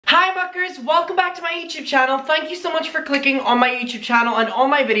Hi Muckers, welcome back to my YouTube channel. Thank you so much for clicking on my YouTube channel and on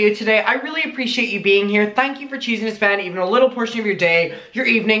my video today. I really appreciate you being here. Thank you for choosing to spend even a little portion of your day, your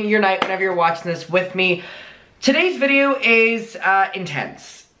evening, your night, whenever you're watching this with me. Today's video is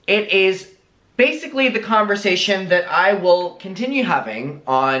intense. It is basically the conversation that I will continue having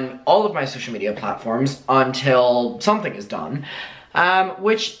on all of my social media platforms until something is done.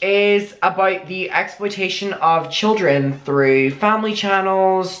 Which is about the exploitation of children through family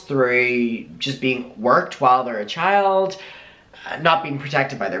channels, through just being worked while they're a child, not being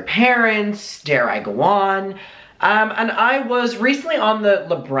protected by their parents, dare I go on. And I was recently on the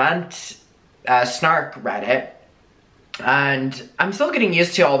LeBrant Snark Reddit, and I'm still getting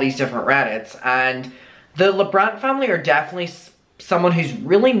used to all these different Reddits, and the LeBrant family are definitely someone who's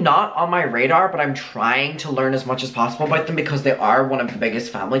really not on my radar, but I'm trying to learn as much as possible about them because they are one of the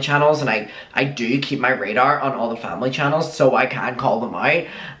biggest family channels, and I do keep my radar on all the family channels so I can call them out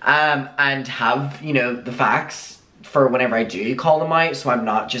and have, you know, the facts for whenever I do call them out, so I'm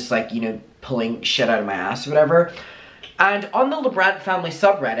not just like, you know, pulling shit out of my ass or whatever. And on the LeBrant family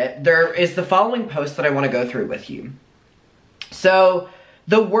subreddit, there is the following post that I want to go through with you. So,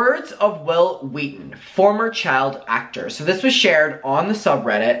 the words of Wil Wheaton, former child actor. So this was shared on the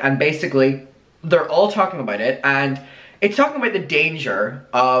subreddit, and basically they're all talking about it, and it's talking about the danger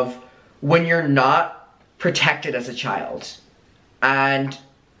of when you're not protected as a child, and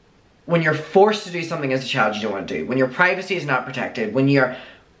when you're forced to do something as a child you don't want to do, when your privacy is not protected, when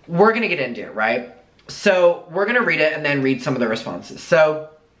we're gonna get into it, right? So we're gonna read it and then read some of the responses. So,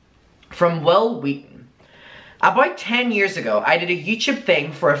 from Wil Wheaton. About 10 years ago, I did a YouTube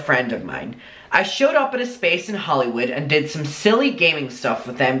thing for a friend of mine. I showed up at a space in Hollywood and did some silly gaming stuff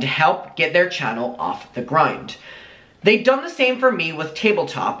with them to help get their channel off the ground. They'd done the same for me with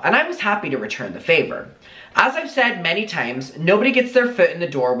Tabletop, and I was happy to return the favor. As I've said many times, nobody gets their foot in the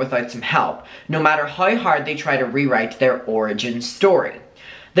door without some help, no matter how hard they try to rewrite their origin story.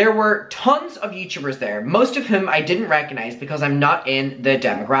 There were tons of YouTubers there, most of whom I didn't recognize because I'm not in the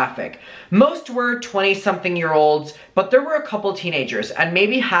demographic. Most were 20-something-year-olds, but there were a couple teenagers and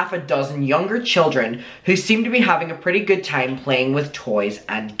maybe half a dozen younger children who seemed to be having a pretty good time playing with toys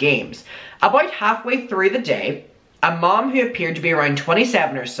and games. About halfway through the day, a mom who appeared to be around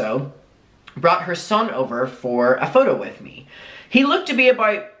 27 or so brought her son over for a photo with me. He looked to be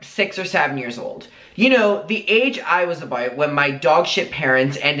about 6 or 7 years old. You know, the age I was about when my dogshit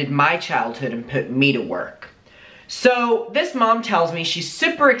parents ended my childhood and put me to work. So, this mom tells me she's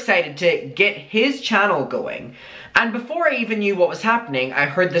super excited to get his channel going. And before I even knew what was happening, I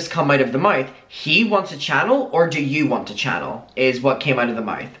heard this come out of the mouth. He wants a channel, or do you want a channel? Is what came out of the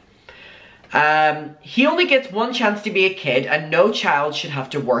mouth. He only gets one chance to be a kid, and no child should have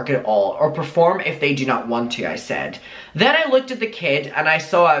to work at all or perform if they do not want to, I said. Then I looked at the kid and I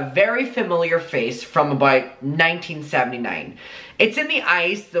saw a very familiar face from about 1979. It's in the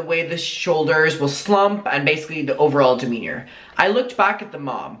eyes, the way the shoulders will slump, and basically the overall demeanor. I looked back at the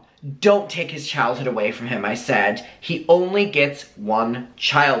mom. Don't take his childhood away from him, I said. He only gets one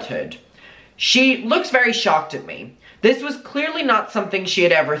childhood. She looks very shocked at me. This was clearly not something she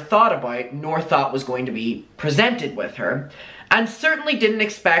had ever thought about, nor thought was going to be presented with her, and certainly didn't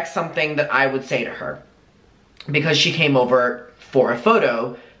expect something that I would say to her, because she came over for a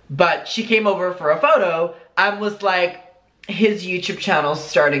photo, but she came over for a photo and was like, his YouTube channel's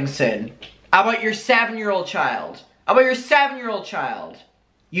starting soon. How about your 7-year-old child? How about your 7-year-old child?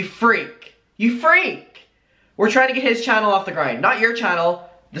 You freak. You freak! We're trying to get his channel off the ground, not your channel,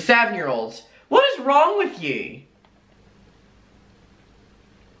 the 7-year-old's. What is wrong with you?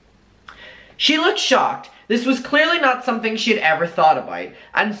 She looked shocked. This was clearly not something she had ever thought about,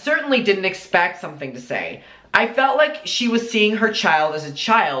 and certainly didn't expect something to say. I felt like she was seeing her child as a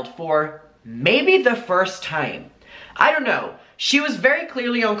child for maybe the first time. I don't know. She was very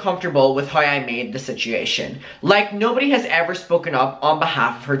clearly uncomfortable with how I made the situation. Like nobody has ever spoken up on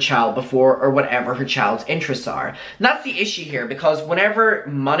behalf of her child before, or whatever her child's interests are. And that's the issue here, because whenever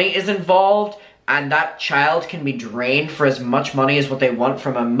money is involved, and that child can be drained for as much money as what they want,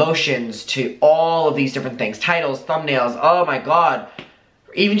 from emotions to all of these different things. Titles, thumbnails, oh my god.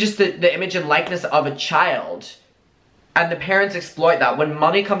 Even just the image and likeness of a child. And the parents exploit that. When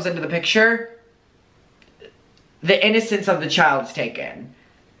money comes into the picture, the innocence of the child's taken.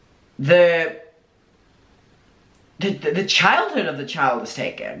 The childhood of the child is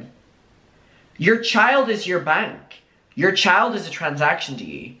taken. Your child is your bank. Your child is a transaction to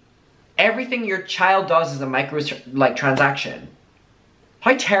you. Everything your child does is a transaction.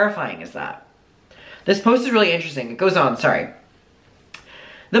 How terrifying is that? This post is really interesting. It goes on, sorry.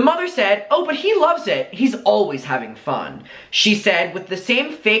 The mother said, "Oh, but he loves it. He's always having fun," she said with the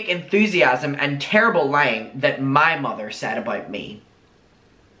same fake enthusiasm and terrible lying that my mother said about me.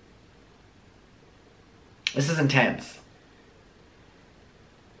 This is intense.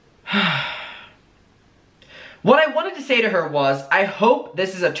 What I wanted to say to her was, I hope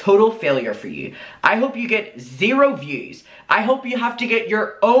this is a total failure for you. I hope you get 0 views. I hope you have to get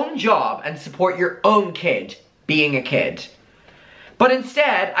your own job and support your own kid being a kid. But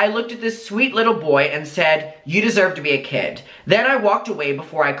instead, I looked at this sweet little boy and said, "You deserve to be a kid." Then I walked away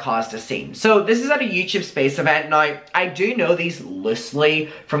before I caused a scene. So this is at a YouTube Space event. Now, I do know these loosely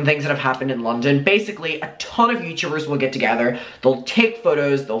from things that have happened in London. Basically, a ton of YouTubers will get together. They'll take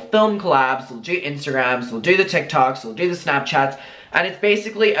photos, they'll film collabs, they'll do Instagrams, they'll do the TikToks, they'll do the Snapchats. And it's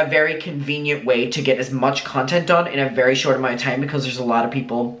basically a very convenient way to get as much content done in a very short amount of time because there's a lot of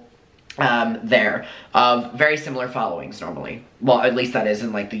people there of very similar followings normally. Well, at least that is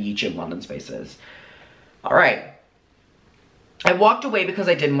in like the YouTube London spaces. Alright. I walked away because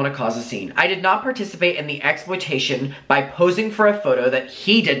I didn't want to cause a scene. I did not participate in the exploitation by posing for a photo that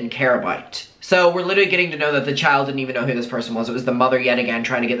he didn't care about. So we're literally getting to know that the child didn't even know who this person was. It was the mother yet again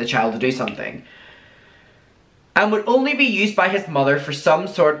trying to get the child to do something. And would only be used by his mother for some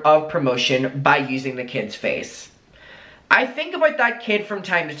sort of promotion by using the kid's face. I think about that kid from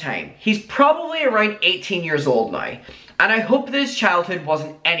time to time. He's probably around 18 years old now, and I hope that his childhood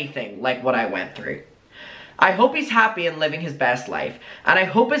wasn't anything like what I went through. I hope he's happy and living his best life, and I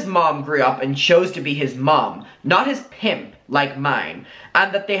hope his mom grew up and chose to be his mom, not his pimp like mine,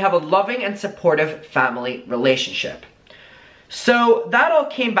 and that they have a loving and supportive family relationship. So that all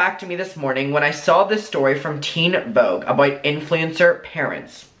came back to me this morning when I saw this story from Teen Vogue about influencer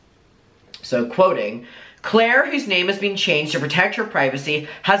parents. So quoting, "Claire, whose name has been changed to protect her privacy,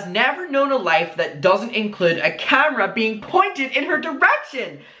 has never known a life that doesn't include a camera being pointed in her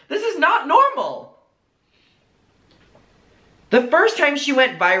direction. This is not normal." The first time she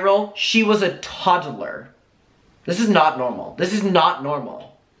went viral, she was a toddler. This is not normal. This is not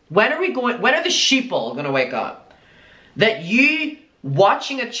normal. When are the sheeple gonna wake up? That you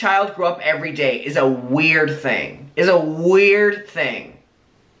watching a child grow up every day is a weird thing. Is a weird thing.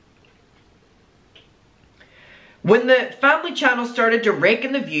 When the family channel started to rake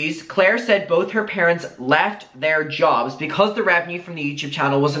in the views, Claire said both her parents left their jobs because the revenue from the YouTube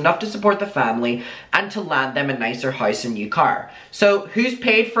channel was enough to support the family and to land them a nicer house and new car. So who's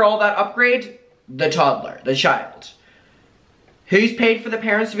paid for all that upgrade? The toddler, the child. Who's paid for the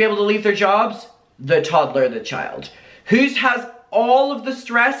parents to be able to leave their jobs? The toddler, the child. Who's has all of the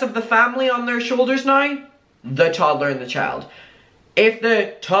stress of the family on their shoulders now? The toddler and the child. If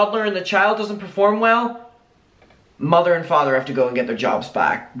the toddler and the child doesn't perform well, mother and father have to go and get their jobs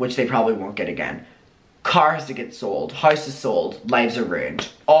back, which they probably won't get again. Car has to get sold, house is sold, lives are ruined.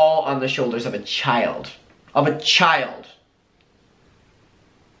 All on the shoulders of a child. Of a child.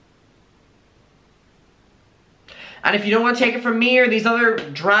 And if you don't want to take it from me or these other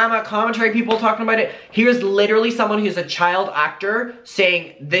drama commentary people talking about it, here's literally someone who's a child actor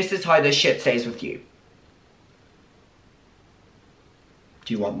saying, this is how this shit stays with you.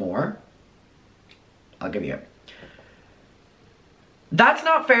 Do you want more? I'll give you it. "That's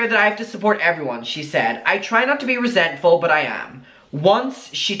not fair that I have to support everyone," she said. "I try not to be resentful, but I am. Once,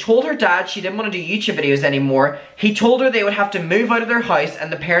 she told her dad she didn't want to do YouTube videos anymore. He told her they would have to move out of their house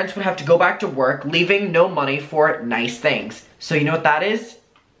and the parents would have to go back to work, leaving no money for nice things." So you know what that is?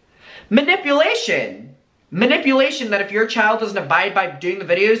 Manipulation. Manipulation that if your child doesn't abide by doing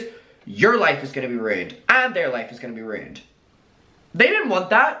the videos, your life is going to be ruined. And their life is going to be ruined. They didn't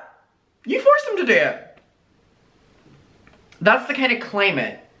want that. You forced them to do it. That's the kind of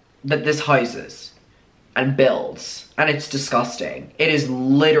climate that this houses and builds. And it's disgusting. It is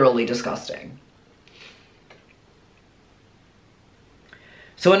literally disgusting.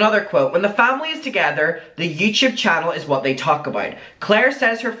 So another quote, "When the family is together, the YouTube channel is what they talk about. Claire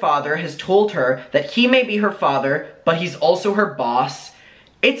says her father has told her that he may be her father, but he's also her boss.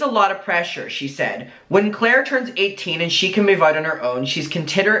 It's a lot of pressure," she said. "When Claire turns 18 and she can move out on her own, she's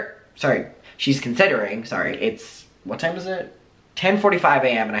considering, it's, what time is it? 10:45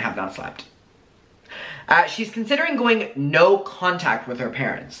 a.m. and I have not slept. She's considering going no contact with her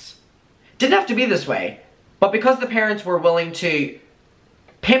parents. Didn't have to be this way, but because the parents were willing to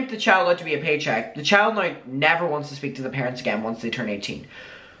pimp the child out to be a paycheck, the child now never wants to speak to the parents again once they turn 18.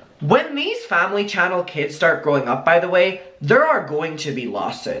 When these family channel kids start growing up, by the way, there are going to be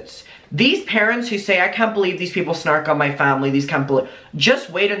lawsuits. These parents who say, I can't believe these people snark on my family, just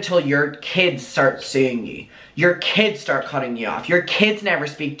wait until your kids start suing you. Your kids start cutting you off. Your kids never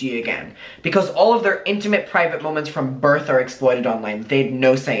speak to you again. Because all of their intimate private moments from birth are exploited online. They had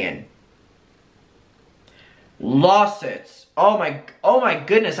no say in. Lawsuits. Oh my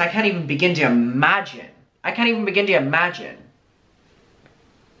goodness, I can't even begin to imagine. I can't even begin to imagine.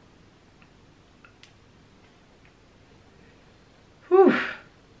 Whew.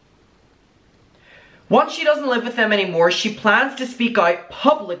 Once she doesn't live with them anymore, she plans to speak out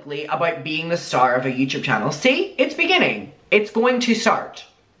publicly about being the star of a YouTube channel. See? It's beginning. It's going to start.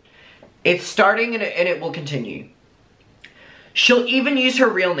 It's starting and it will continue. She'll even use her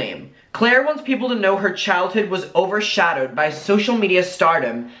real name. Claire wants people to know her childhood was overshadowed by social media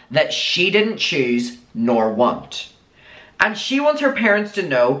stardom that she didn't choose nor want. And she wants her parents to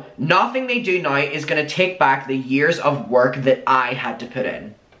know nothing they do now is going to take back the years of work that I had to put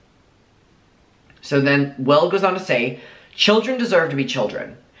in. So then Will goes on to say, children deserve to be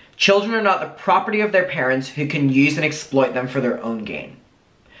children. Children are not the property of their parents who can use and exploit them for their own gain.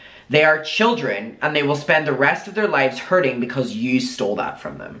 They are children and they will spend the rest of their lives hurting because you stole that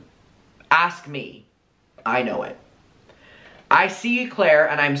from them. Ask me. I know it. I see you, Claire,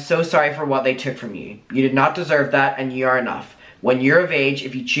 and I'm so sorry for what they took from you. You did not deserve that, and you are enough. When you're of age,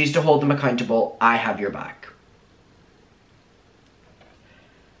 if you choose to hold them accountable, I have your back.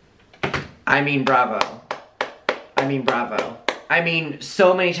 I mean, bravo. I mean, bravo. I mean,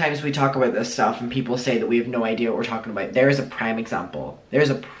 so many times we talk about this stuff and people say that we have no idea what we're talking about. There is a prime example. There's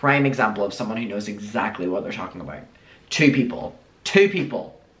a prime example of someone who knows exactly what they're talking about. Two people. Two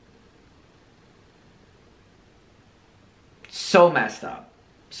people. So messed up.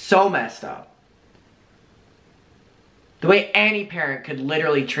 So messed up. The way any parent could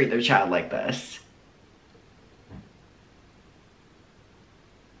literally treat their child like this.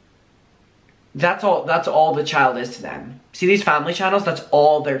 That's all the child is to them. See these family channels? That's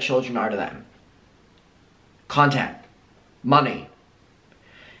all their children are to them. Content. Money.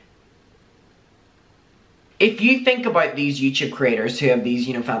 If you think about these YouTube creators who have these,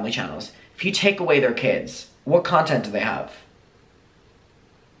 family channels, if you take away their kids, what content do they have?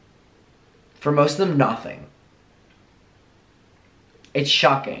 For most of them, nothing. It's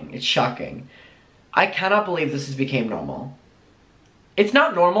shocking. It's shocking. I cannot believe this has become normal. It's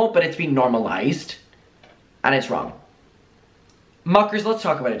not normal, but it's been normalized. And it's wrong. Muckers, let's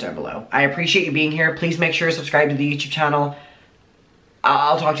talk about it down below. I appreciate you being here. Please make sure to subscribe to the YouTube channel.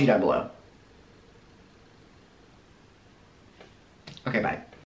 I'll talk to you down below. Okay, bye.